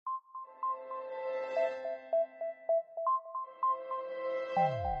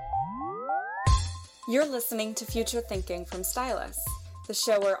You're listening to Future Thinking from Stylus, the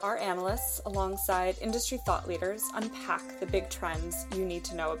show where our analysts, alongside industry thought leaders, unpack the big trends you need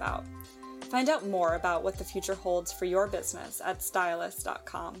to know about. Find out more about what the future holds for your business at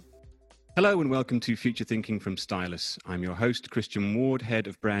stylus.com. Hello and welcome to Future Thinking from Stylus. I'm your host, Christian Ward, Head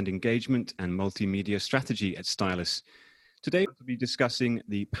of Brand Engagement and Multimedia Strategy at Stylus. Today, we'll be discussing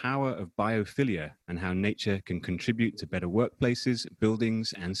the power of biophilia and how nature can contribute to better workplaces,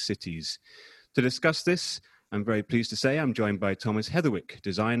 buildings, and cities. To discuss this, I'm very pleased to say I'm joined by Thomas Heatherwick,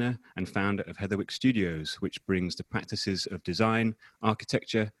 designer and founder of Heatherwick Studios, which brings the practices of design,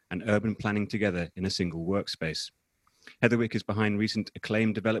 architecture, and urban planning together in a single workspace. Heatherwick is behind recent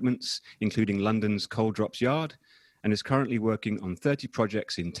acclaimed developments, including London's Coal Drops Yard, and is currently working on 30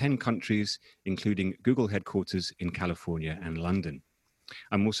 projects in 10 countries, including Google headquarters in California and London.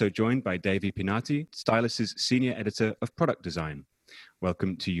 I'm also joined by Dewi Pinatih, Stylus's senior editor of product design.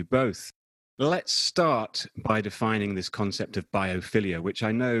 Welcome to you both. Let's start by defining this concept of biophilia, which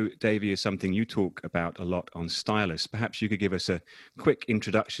I know, Dewi, is something you talk about a lot on Stylus. Perhaps you could give us a quick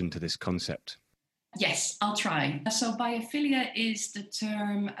introduction to this concept. Yes, I'll try. So biophilia is the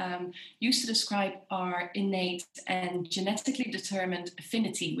term used to describe our innate and genetically determined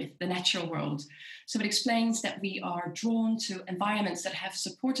affinity with the natural world. So it explains that we are drawn to environments that have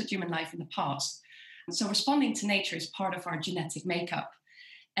supported human life in the past. So responding to nature is part of our genetic makeup.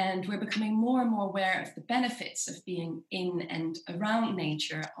 And we're becoming more and more aware of the benefits of being in and around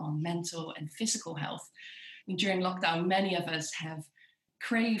nature on mental and physical health. During lockdown, many of us have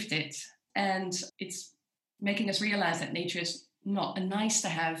craved it, and it's making us realize that nature is not a nice to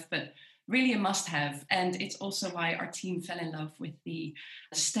have, but really a must have. And it's also why our team fell in love with the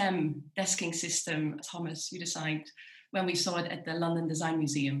STEM desking system, Thomas, you designed when we saw it at the London Design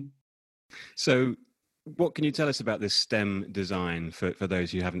Museum. So what can you tell us about this STEM design for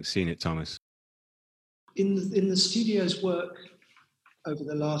those who haven't seen it, Thomas? In the studio's work over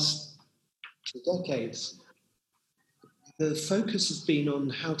the last 2 decades, the focus has been on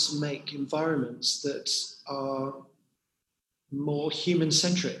how to make environments that are more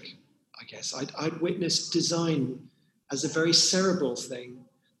human-centric, I guess. I'd witnessed design as a very cerebral thing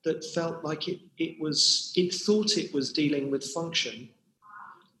that felt like it thought it was dealing with function,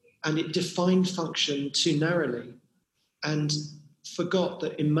 and it defined function too narrowly and forgot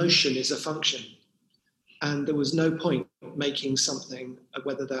that emotion is a function. And there was no point making something,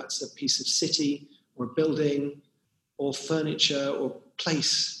 whether that's a piece of city or a building or furniture or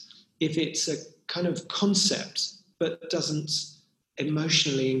place, if it's a kind of concept but doesn't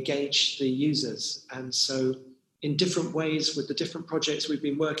emotionally engage the users. And so in different ways with the different projects we've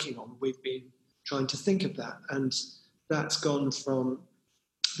been working on, we've been trying to think of that. And that's gone from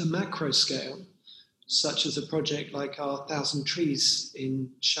the macro scale, such as a project like our 1,000 Trees in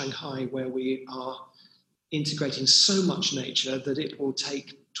Shanghai, where we are integrating so much nature that it will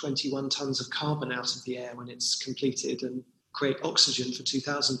take 21 tons of carbon out of the air when it's completed and create oxygen for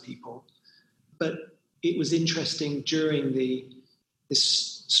 2,000 people. But it was interesting during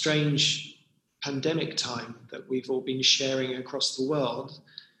this strange pandemic time that we've all been sharing across the world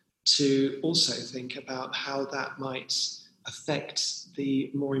to also think about how that might affect the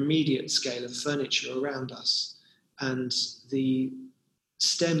more immediate scale of furniture around us. And the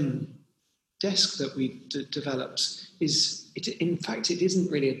STEM desk that we developed in fact, it isn't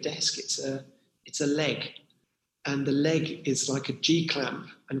really a desk, it's a leg. And the leg is like a G-clamp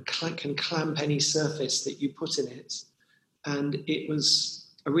and can clamp any surface that you put in it. And it was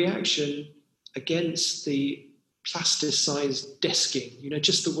a reaction against the plasticized desking.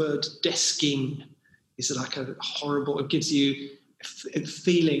 Just the word desking is like a horrible, it gives you a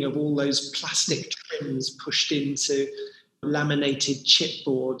feeling of all those plastic trims pushed into laminated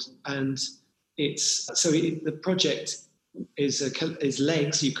chipboard. And the project is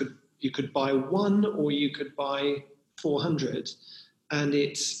legs. You could buy one or you could buy 400, and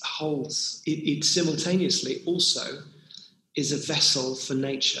it holds, it simultaneously also is a vessel for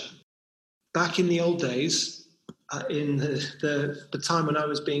nature. Back in the old days, in the time when I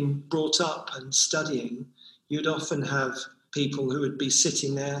was being brought up and studying, you'd often have people who would be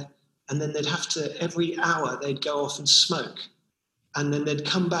sitting there, and then they'd have to, every hour they'd go off and smoke, and then they'd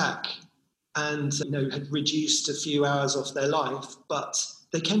come back and had reduced a few hours off their life, but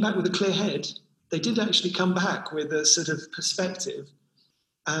they came back with a clear head. They did actually come back with a sort of perspective.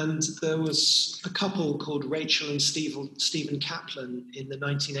 And there was a couple called Rachel and Stephen Kaplan in the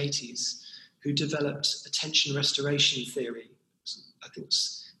 1980s who developed attention restoration theory, I think,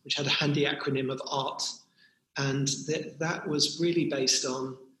 which had a handy acronym of ART. And that was really based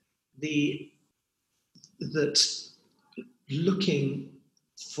on that looking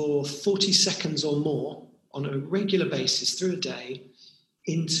for 40 seconds or more on a regular basis through a day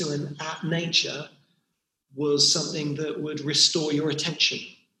into nature was something that would restore your attention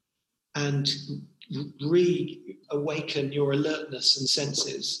and reawaken your alertness and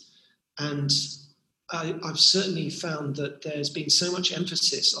senses. And I've certainly found that there's been so much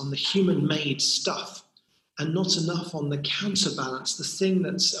emphasis on the human-made stuff and not enough on the counterbalance, the thing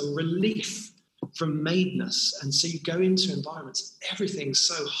that's a relief from madeness. And so you go into environments, everything's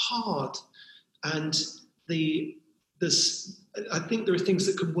so hard. And I think there are things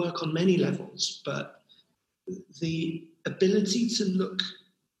that can work on many levels, but the ability to look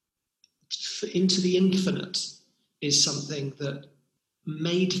into the infinite is something that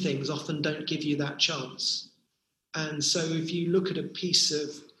made things often don't give you that chance. And so if you look at a piece of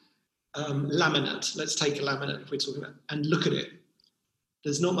laminate, let's take a laminate if we're talking about, and look at it,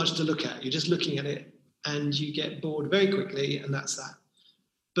 there's not much to look at. You're just looking at it and you get bored very quickly, and that's that.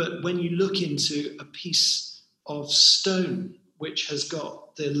 But when you look into a piece of stone which has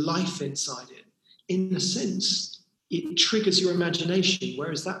got the life inside it, in a sense, it triggers your imagination,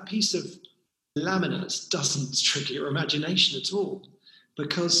 whereas that piece of laminate doesn't trigger your imagination at all,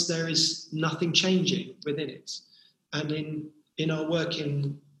 because there is nothing changing within it. And in our work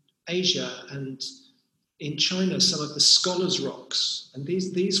in Asia and in China, some of the scholars' rocks, and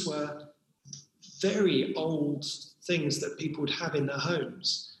these were very old things that people would have in their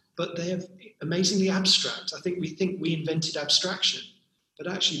homes, but they're amazingly abstract. I think we invented abstraction, but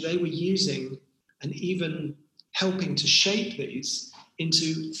actually they were using and even helping to shape these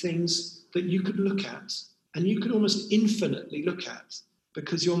into things that you could look at, and you could almost infinitely look at,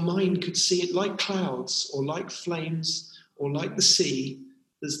 because your mind could see it like clouds or like flames or like the sea.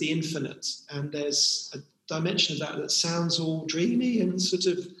 There's the infinite, and there's a dimension of that sounds all dreamy and sort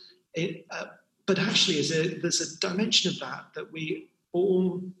of, but actually there's a dimension of that we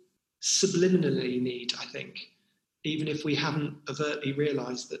all subliminally need, I think, even if we haven't overtly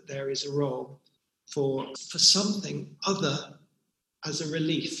realised that there is a role for something other as a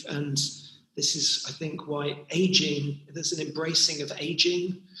relief. And this is, I think, why there's an embracing of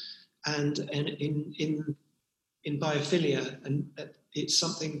aging, and in biophilia, and it's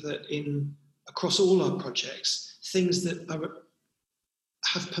something that across all our projects, things that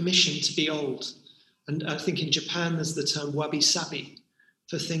have permission to be old. And I think in Japan there's the term wabi-sabi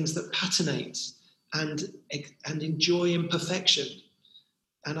for things that patinate and enjoy imperfection.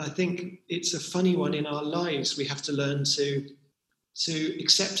 And I think it's a funny one in our lives. We have to learn to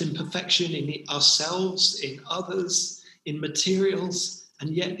accept imperfection in ourselves, in others, in materials, and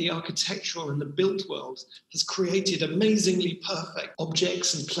yet the architectural and the built world has created amazingly perfect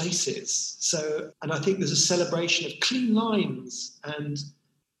objects and places. And I think there's a celebration of clean lines. And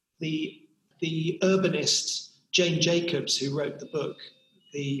the urbanist Jane Jacobs, who wrote the book,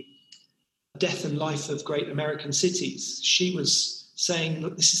 The Death and Life of Great American Cities, she was saying,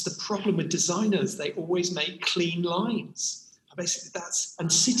 look, this is the problem with designers. They always make clean lines. Basically,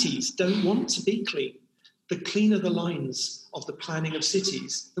 and cities don't want to be clean. The cleaner the lines of the planning of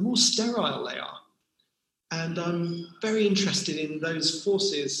cities, the more sterile they are. And I'm very interested in those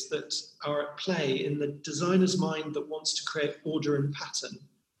forces that are at play in the designer's mind that wants to create order and pattern.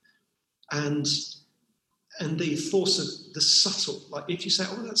 And the force of the subtle. Like if you say,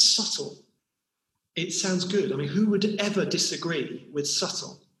 oh, that's subtle, it sounds good. I mean, who would ever disagree with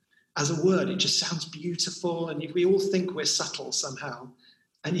subtle? As a word, it just sounds beautiful, and we all think we're subtle somehow.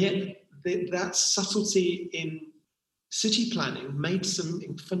 And yet that subtlety in city planning made some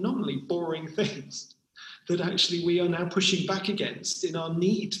phenomenally boring things that actually we are now pushing back against in our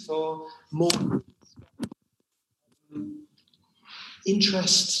need for more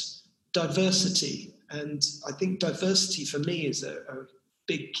interest, diversity. And I think diversity for me is a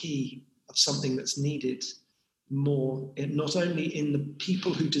big key of something that's needed more, not only in the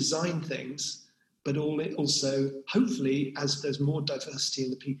people who design things, but also, hopefully, as there's more diversity in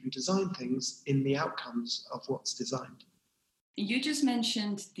the people who design things, in the outcomes of what's designed. You just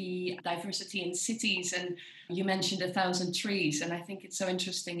mentioned the diversity in cities, and you mentioned 1,000 trees. And I think it's so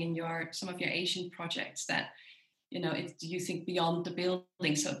interesting in some of your Asian projects that, you think beyond the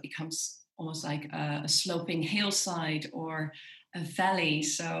building, so it becomes almost like a sloping hillside or a valley.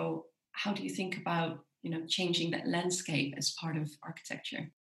 So how do you think about changing that landscape as part of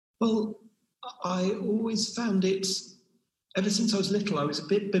architecture? Well, I always found it, ever since I was little, I was a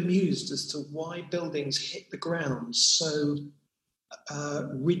bit bemused as to why buildings hit the ground so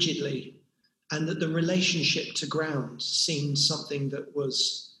rigidly, and that the relationship to ground seemed something that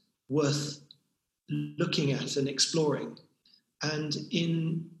was worth looking at and exploring. And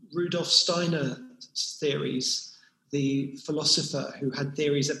in Rudolf Steiner's theories, the philosopher who had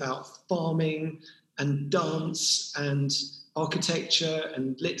theories about farming and dance and architecture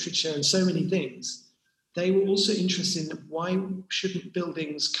and literature and so many things, they were also interested in why shouldn't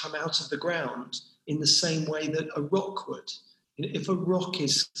buildings come out of the ground in the same way that a rock would. If a rock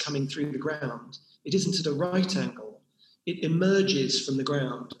is coming through the ground, it isn't at a right angle. It emerges from the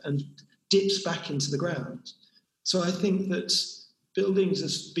ground and dips back into the ground. So I think that buildings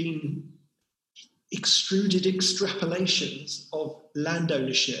have been extruded extrapolations of land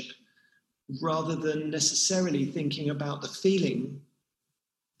ownership rather than necessarily thinking about the feeling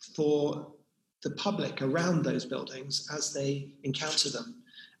for the public around those buildings as they encounter them.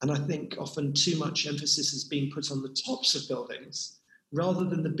 And I think often too much emphasis is being put on the tops of buildings rather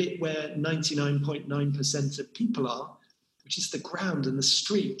than the bit where 99.9% of people are, which is the ground and the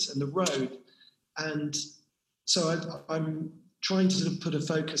street and the road. And so I'm trying to sort of put a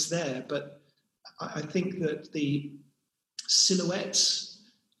focus there, but I think that the silhouettes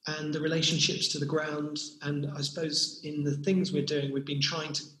and the relationships to the ground, and I suppose in the things we're doing, we've been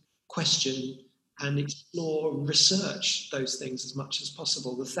trying to question and explore, research those things as much as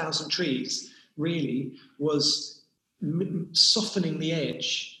possible. The 1,000 Trees really was softening the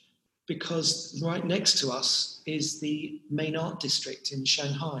edge, because right next to us is the main art district in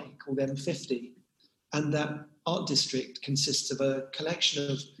Shanghai called M50. And that art district consists of a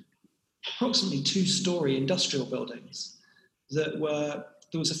collection of approximately 2-story industrial buildings there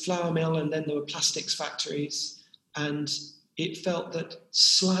was a flour mill, and then there were plastics factories, and it felt that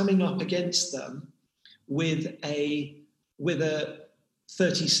slamming up against them with a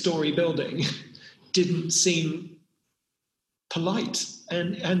 30-story building didn't seem polite,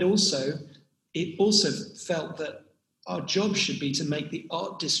 and also it also felt that our job should be to make the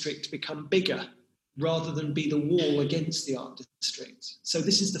art district become bigger rather than be the wall against the art district. So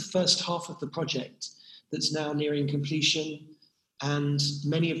this is the first half of the project that's now nearing completion, and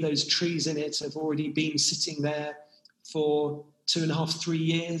many of those trees in it have already been sitting there for 2.5, 3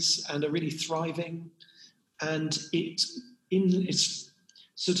 years and are really thriving. And it's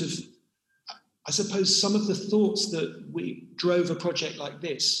sort of, I suppose, some of the thoughts that we drove a project like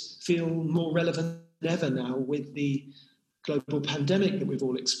this feel more relevant than ever now with the global pandemic that we've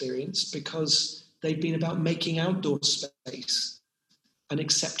all experienced, because they've been about making outdoor space an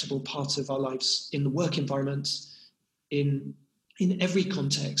acceptable part of our lives in the work environment, in every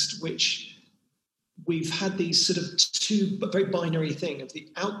context, which we've had these sort of two very binary thing of the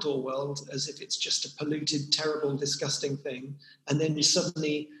outdoor world as if it's just a polluted, terrible, disgusting thing, and then you're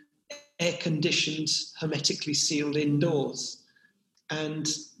suddenly air-conditioned, hermetically sealed indoors. And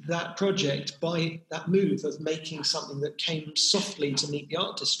that project, by that move of making something that came softly to meet the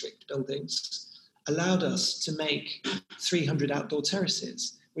art district buildings, allowed us to make 300 outdoor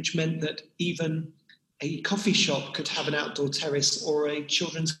terraces, which meant that even a coffee shop could have an outdoor terrace, or a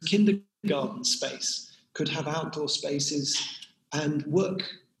children's kindergarten space could have outdoor spaces and work.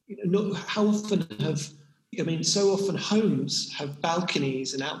 How often so often homes have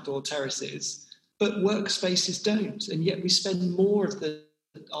balconies and outdoor terraces, but workspaces don't. And yet we spend more of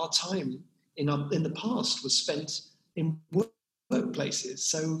our time in the past was spent in workplaces.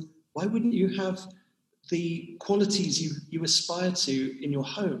 So why wouldn't you have the qualities you aspire to in your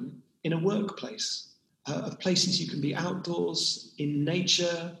home in a workplace? Of places you can be outdoors, in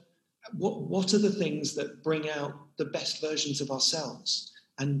nature. What are the things that bring out the best versions of ourselves?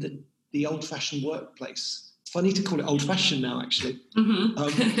 And the old-fashioned workplace. It's funny to call it old-fashioned now, actually.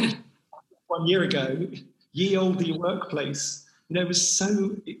 Mm-hmm. 1 year ago, ye olde workplace, it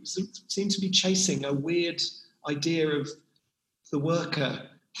seemed to be chasing a weird idea of the worker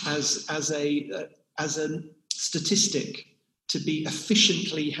as a statistic to be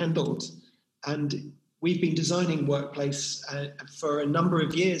efficiently handled. And we've been designing workplace for a number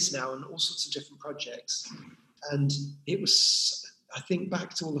of years now on all sorts of different projects. And it was, I think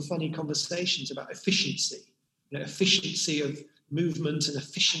back to all the funny conversations about efficiency, efficiency of movement and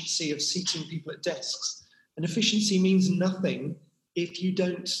efficiency of seating people at desks. And efficiency means nothing if you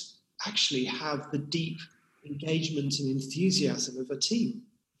don't actually have the deep engagement and enthusiasm of a team.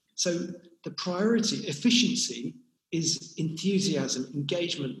 So the priority, efficiency, is enthusiasm,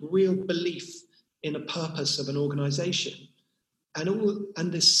 engagement, real belief in a purpose of an organization.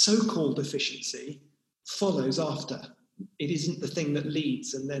 And this so-called efficiency follows after. It isn't the thing that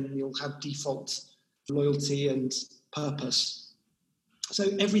leads, and then you'll have default loyalty and purpose. So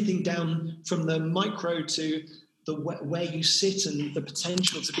everything down from the micro to the where you sit, and the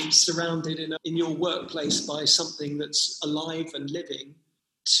potential to be surrounded in your workplace by something that's alive and living,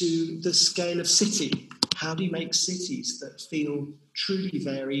 to the scale of city. How do you make cities that feel truly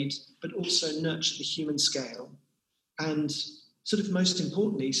varied, but also nurture the human scale? and sort of most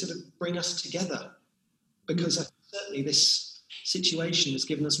importantly, sort of bring us together. Because certainly this situation has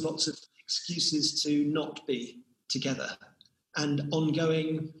given us lots of excuses to not be together. And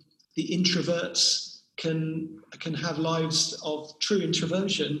ongoing, the introverts can have lives of true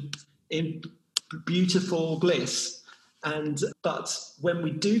introversion in beautiful bliss. But when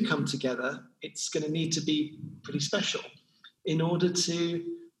we do come together, it's going to need to be pretty special in order to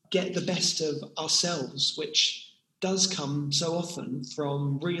get the best of ourselves, which does come so often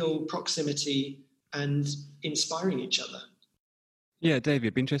from real proximity and inspiring each other. Yeah, Davey,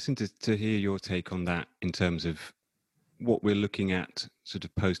 it'd be interesting to hear your take on that in terms of what we're looking at sort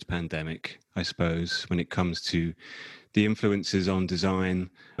of post-pandemic, I suppose, when it comes to the influences on design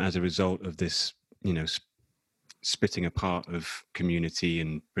as a result of this, splitting apart of community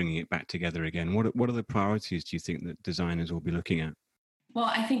and bringing it back together again. What are the priorities do you think that designers will be looking at? Well,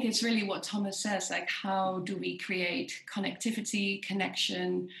 I think it's really what Thomas says, like how do we create connectivity,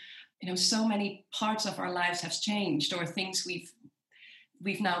 connection? So many parts of our lives have changed, or things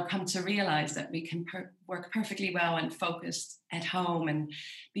we've now come to realize that we can work perfectly well and focused at home, and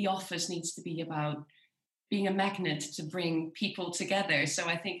the office needs to be about being a magnet to bring people together. So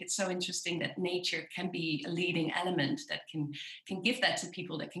I think it's so interesting that nature can be a leading element that can give that to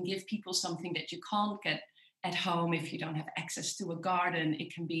people, that can give people something that you can't get at home if you don't have access to a garden.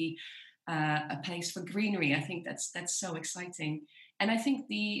 It can be a place for greenery. I think that's so exciting. And I think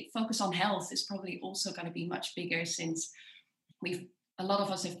the focus on health is probably also going to be much bigger, since a lot of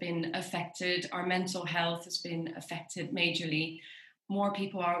us have been affected. Our mental health has been affected majorly. More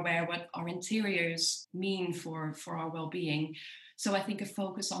people are aware what our interiors mean for our well-being. So I think a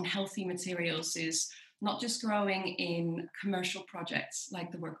focus on healthy materials is not just growing in commercial projects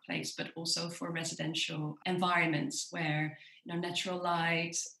like the workplace, but also for residential environments where natural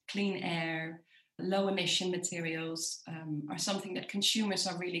light, clean air, low emission materials are something that consumers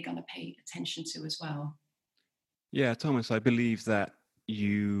are really going to pay attention to as well. Yeah, Thomas, I believe that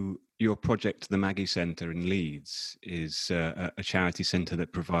your project, the Maggie Centre in Leeds, is a charity centre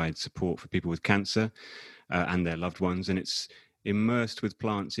that provides support for people with cancer and their loved ones, and it's immersed with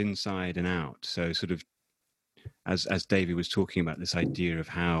plants inside and out. So sort of, as Davey was talking about, this idea of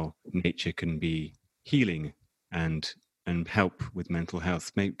how nature can be healing and help with mental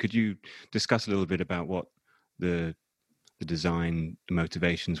health. Could you discuss a little bit about what the design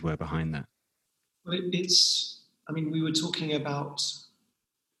motivations were behind that? Well, we were talking about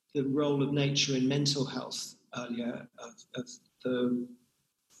the role of nature in mental health earlier, of the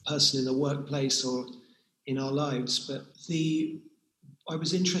person in the workplace or in our lives. But I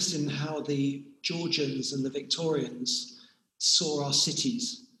was interested in how the Georgians and the Victorians saw our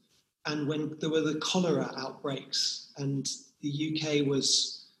cities. And when there were the cholera outbreaks, and the UK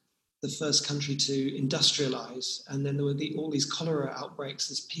was the first country to industrialise, and then there were all these cholera outbreaks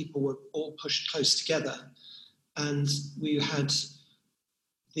as people were all pushed close together. And we had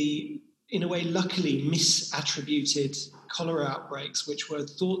in a way, luckily misattributed cholera outbreaks, which were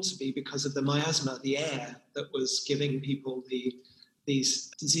thought to be because of the miasma, the air that was giving people these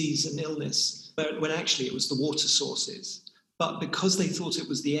disease and illness, but when actually it was the water sources. But because they thought it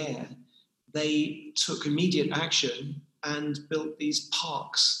was the air, they took immediate action and built these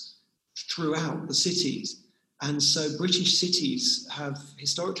parks throughout the cities. And so British cities have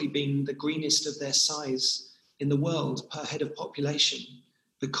historically been the greenest of their size in the world per head of population,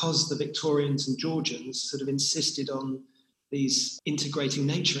 because the Victorians and Georgians sort of insisted on these integrating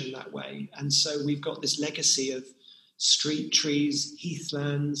nature in that way. And so we've got this legacy of street trees,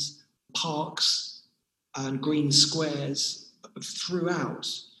 heathlands, parks, and green squares throughout,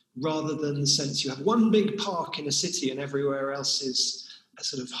 rather than the sense you have one big park in a city and everywhere else is a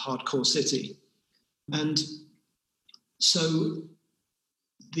sort of hardcore city. And so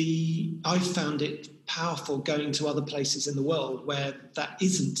I found it powerful going to other places in the world where that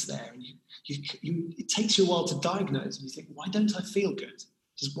isn't there, and it takes you a while to diagnose, and you think, why don't I feel good?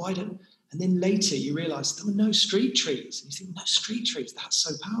 And then later you realise there were no street trees, and you think, no street trees, that's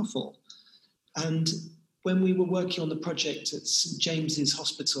so powerful. And when we were working on the project at St James's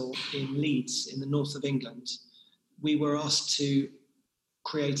Hospital in Leeds in the north of England, we were asked to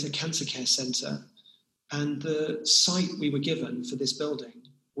create a cancer care centre, and the site we were given for this building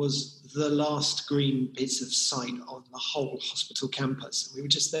was the last green bit of site on the whole hospital campus. And we were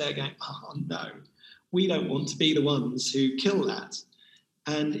just there going, oh no, we don't want to be the ones who kill that.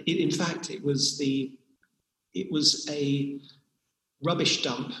 And in fact, it was a rubbish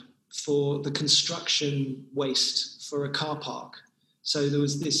dump for the construction waste for a car park. So there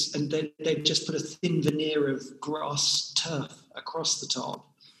was this, and they'd just put a thin veneer of grass turf across the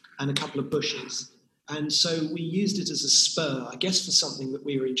top and a couple of bushes. And so we used it as a spur, I guess, for something that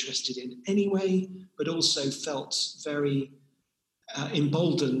we were interested in anyway, but also felt very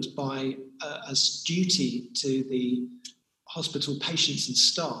emboldened by a duty to the hospital patients and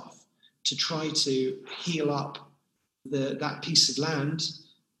staff to try to heal up that piece of land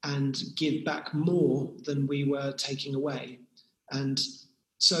and give back more than we were taking away. And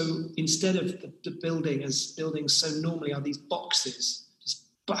so instead of the building as buildings so normally are these boxes, just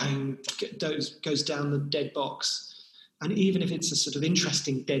bang, goes down the dead box. And even if it's a sort of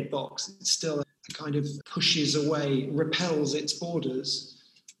interesting dead box, it's still a kind of pushes away, repels its borders.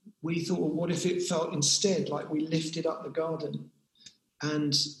 We thought, well, what if it felt instead like we lifted up the garden?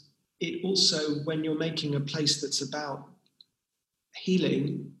 And it also, when you're making a place that's about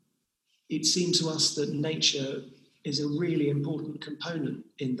healing, it seemed to us that nature is a really important component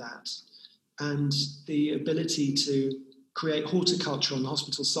in that. And the ability to create horticulture on the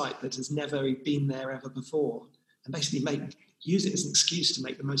hospital site that has never been there ever before, and basically use it as an excuse to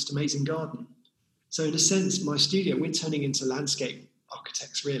make the most amazing garden. So in a sense, my studio, we're turning into landscape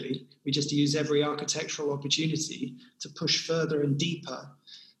architects, really. We just use every architectural opportunity to push further and deeper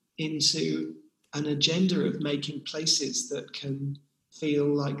into an agenda of making places that can feel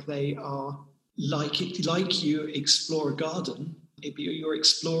like they are like you explore a garden. You're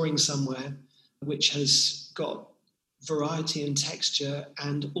exploring somewhere which has got variety and texture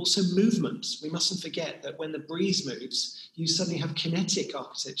and also movement. We mustn't forget that when the breeze moves, you suddenly have kinetic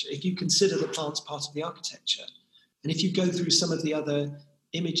architecture, if you consider the plants part of the architecture. And if you go through some of the other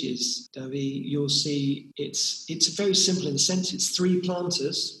images, Devi, you'll see it's very simple in the sense it's 3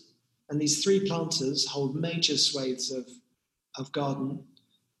 planters, and these 3 planters hold major swathes of garden,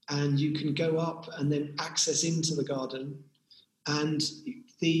 and you can go up and then access into the garden. And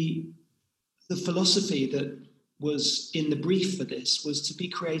the philosophy that was in the brief for this was to be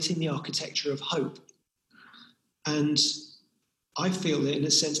creating the architecture of hope. And I feel that in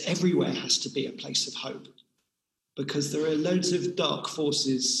a sense everywhere has to be a place of hope, because there are loads of dark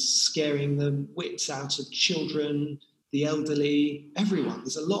forces scaring the wits out of children, the elderly, everyone.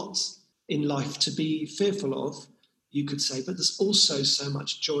 There's a lot in life to be fearful of, you could say, but there's also so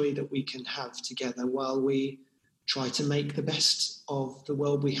much joy that we can have together while we try to make the best of the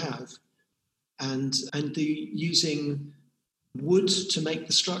world we have. And using wood to make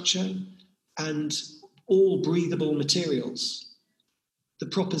the structure and all breathable materials. The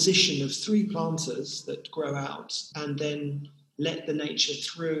proposition of 3 planters that grow out and then let the nature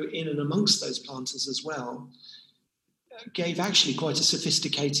through in and amongst those planters as well gave actually quite a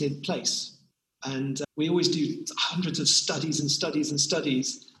sophisticated place. And we always do hundreds of studies and studies and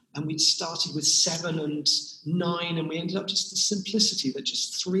studies, and we started with 7 and 9, and we ended up just the simplicity that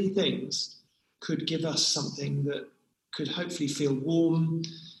just 3 things could give us something that could hopefully feel warm.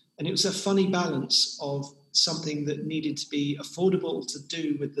 And it was a funny balance of something that needed to be affordable to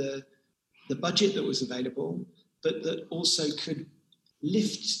do with the budget that was available, but that also could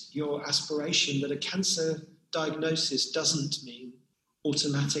lift your aspiration that a cancer diagnosis doesn't mean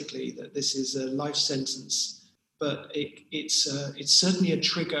automatically that this is a life sentence, but it's certainly a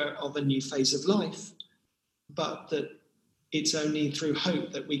trigger of a new phase of life, but that it's only through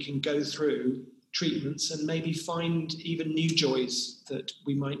hope that we can go through treatments and maybe find even new joys that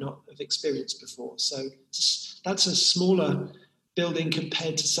we might not have experienced before. So that's a smaller building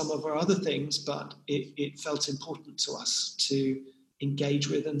compared to some of our other things, but it felt important to us to engage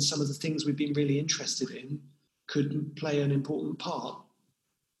with, and some of the things we've been really interested in could play an important part.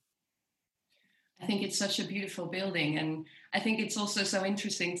 I think it's such a beautiful building, and I think it's also so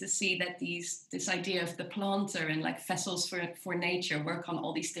interesting to see that this idea of the planter and like vessels for nature work on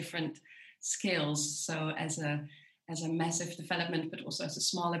all these different scales. So as a massive development, but also as a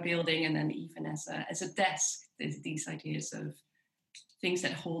smaller building, and then even as a desk, there's these ideas of things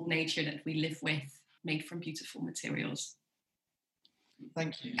that hold nature that we live with, made from beautiful materials.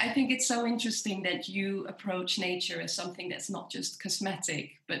 Thank you. I think it's so interesting that you approach nature as something that's not just cosmetic,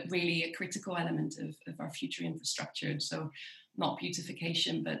 but really a critical element of our future infrastructure. So not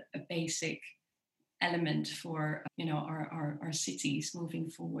beautification, but a basic element for our cities moving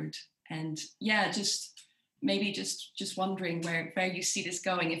forward. And yeah, just wondering where you see this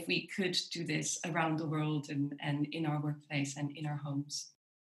going if we could do this around the world and in our workplace and in our homes.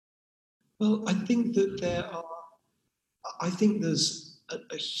 Well, I think that there's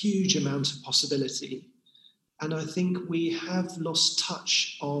a huge amount of possibility. And I think we have lost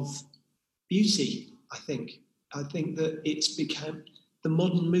touch of beauty, I think that it's become, the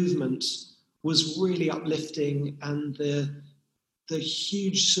modern movement was really uplifting, and the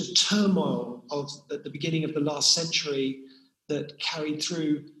huge sort of turmoil at the beginning of the last century that carried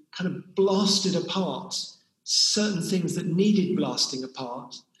through kind of blasted apart certain things that needed blasting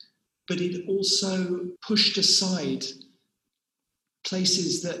apart, but it also pushed aside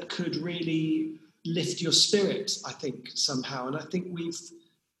places that could really lift your spirit, I think, somehow. And I think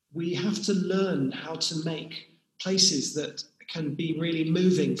we have to learn how to make places that can be really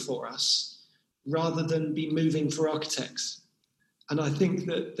moving for us rather than be moving for architects. And I think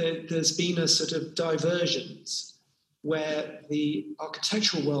that there's been a sort of divergence where the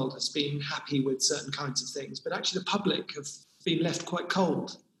architectural world has been happy with certain kinds of things, but actually the public have been left quite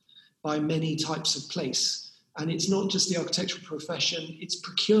cold by many types of place. And it's not just the architectural profession, it's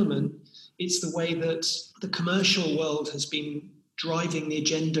procurement, it's the way that the commercial world has been driving the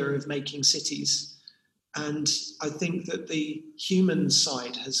agenda of making cities. And I think that the human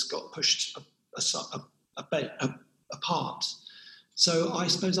side has got pushed a bit apart. So I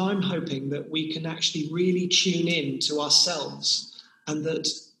suppose I'm hoping that we can actually really tune in to ourselves and that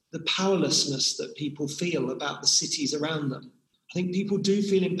the powerlessness that people feel about the cities around them. I think people do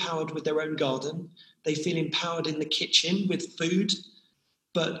feel empowered with their own garden. They feel empowered in the kitchen with food.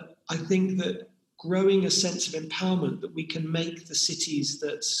 But I think that growing a sense of empowerment that we can make the cities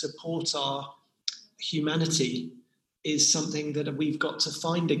that support our humanity is something that we've got to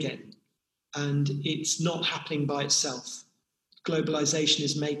find again. And it's not happening by itself. Globalization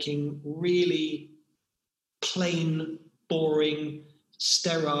is making really plain, boring,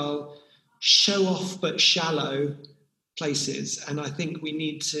 sterile, show-off but shallow places. And I think we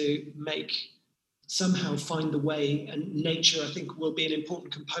need to somehow find a way, and nature, I think, will be an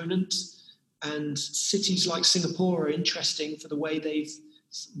important component. And cities like Singapore are interesting for the way their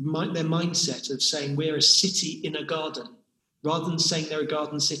mindset of saying we're a city in a garden, rather than saying they're a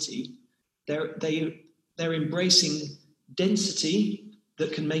garden city. They're embracing density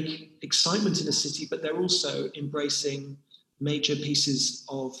that can make excitement in a city, but they're also embracing major pieces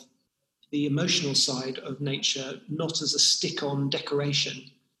of the emotional side of nature, not as a stick-on decoration.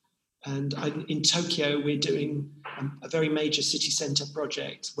 And in Tokyo, we're doing a very major city centre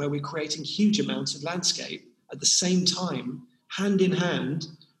project where we're creating huge amounts of landscape at the same time, hand in hand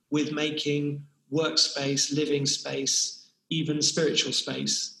with making workspace, living space, even spiritual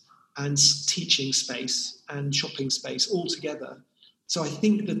space, and teaching space and shopping space all together. So I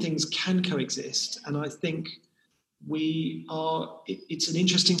think that things can coexist. And I think it's an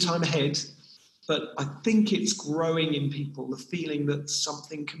interesting time ahead, but I think it's growing in people, the feeling that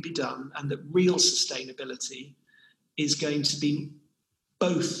something can be done and that real sustainability is going to be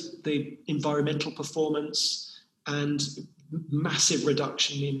both the environmental performance and massive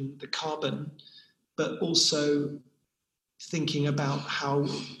reduction in the carbon, but also thinking about how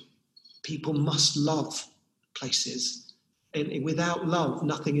people must love places. And without love,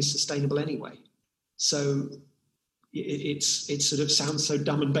 nothing is sustainable anyway. So it sort of sounds so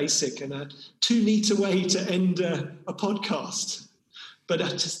dumb and basic and a too neat a way to end a podcast. But I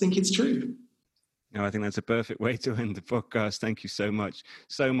just think it's true. No, I think that's a perfect way to end the podcast. Thank you so much.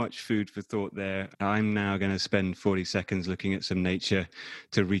 So much food for thought there. I'm now going to spend 40 seconds looking at some nature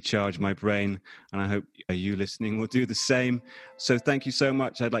to recharge my brain. And I hope you listening will do the same. So thank you so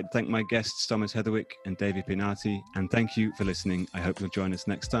much. I'd like to thank my guests, Thomas Heatherwick and Dewi Pinatih. And thank you for listening. I hope you'll join us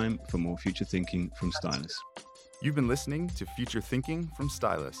next time for more Future Thinking from Stylus. You've been listening to Future Thinking from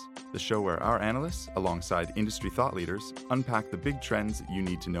Stylus, the show where our analysts, alongside industry thought leaders, unpack the big trends that you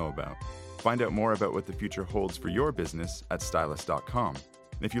need to know about. Find out more about what the future holds for your business at stylus.com.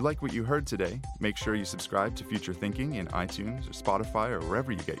 And if you like what you heard today, make sure you subscribe to Future Thinking in iTunes or Spotify or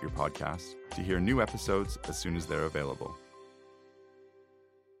wherever you get your podcasts to hear new episodes as soon as they're available.